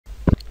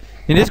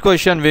In this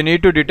question, we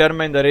need to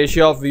determine the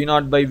ratio of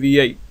V0 by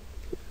Vi.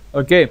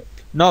 Okay.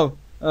 Now,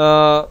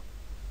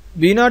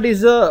 V0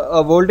 is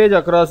a voltage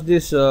across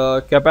this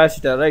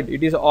capacitor, right?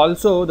 It is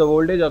also the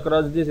voltage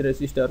across this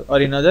resistor, or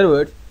in other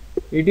words,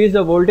 it is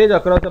the voltage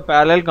across the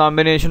parallel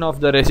combination of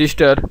the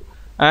resistor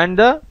and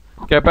the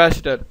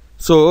capacitor.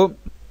 So,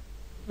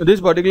 this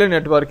particular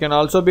network can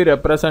also be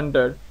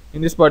represented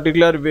in this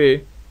particular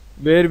way,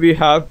 where we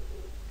have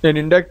an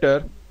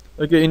inductor,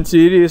 okay, in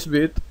series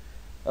with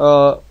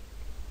uh,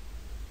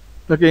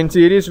 in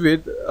series with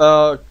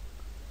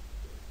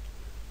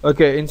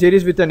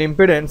an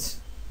impedance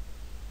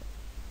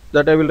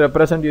that I will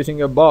represent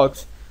using a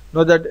box.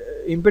 Now that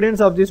impedance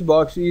of this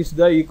box is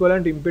the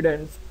equivalent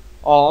impedance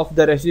of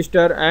the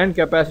resistor and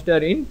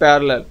capacitor in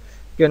parallel.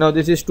 Okay, now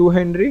this is 2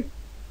 Henry.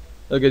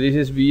 Okay, this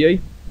is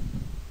Vi.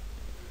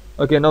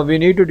 Okay, now we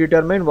need to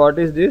determine what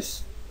is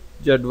this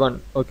Z1.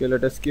 Okay,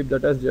 let us keep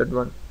that as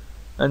Z1,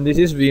 and this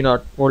is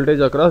V0, voltage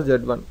across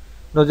Z1.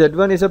 Now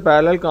Z1 is a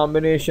parallel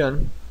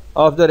combination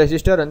of the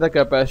resistor and the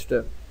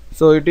capacitor,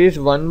 so it is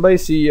 1 by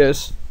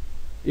Cs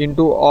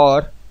into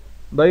R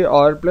by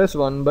R plus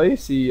 1 by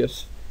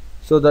Cs,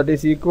 so that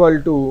is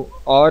equal to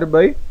R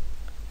by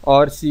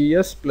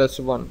RCS plus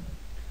 1.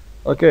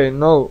 Okay,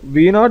 now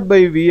V0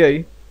 by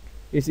Vi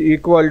is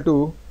equal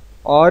to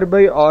R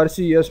by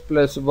RCS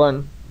plus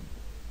 1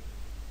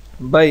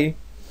 by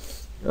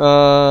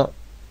now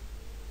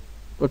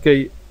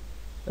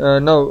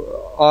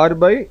R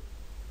by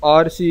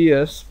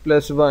RCS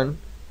plus 1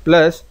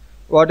 plus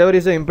whatever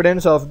is the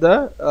impedance of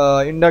the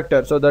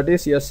inductor, so that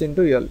is S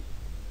into L.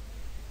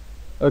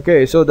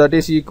 Okay, so that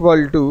is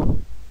equal to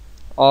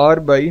R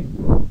by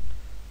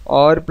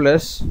R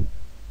plus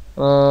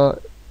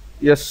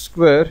S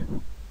square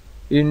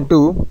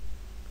into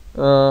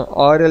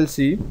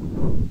RLC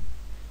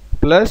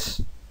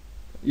plus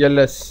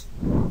LS.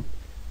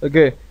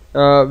 Okay,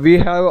 we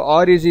have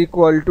R is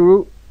equal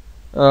to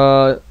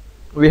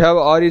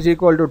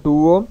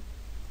 2 ohm,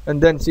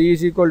 and then C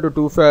is equal to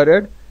 2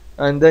 farad,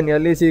 and then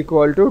L is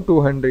equal to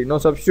 2 Henry. Now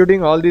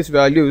substituting all these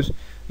values,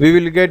 we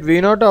will get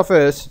V0 of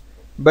S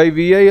by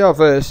Vi of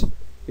S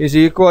is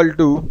equal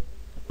to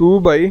 2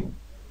 by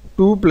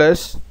 2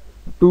 plus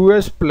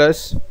 2S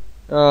plus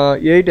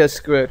 8S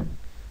square.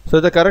 So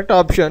the correct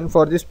option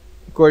for this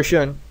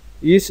question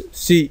is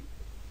C.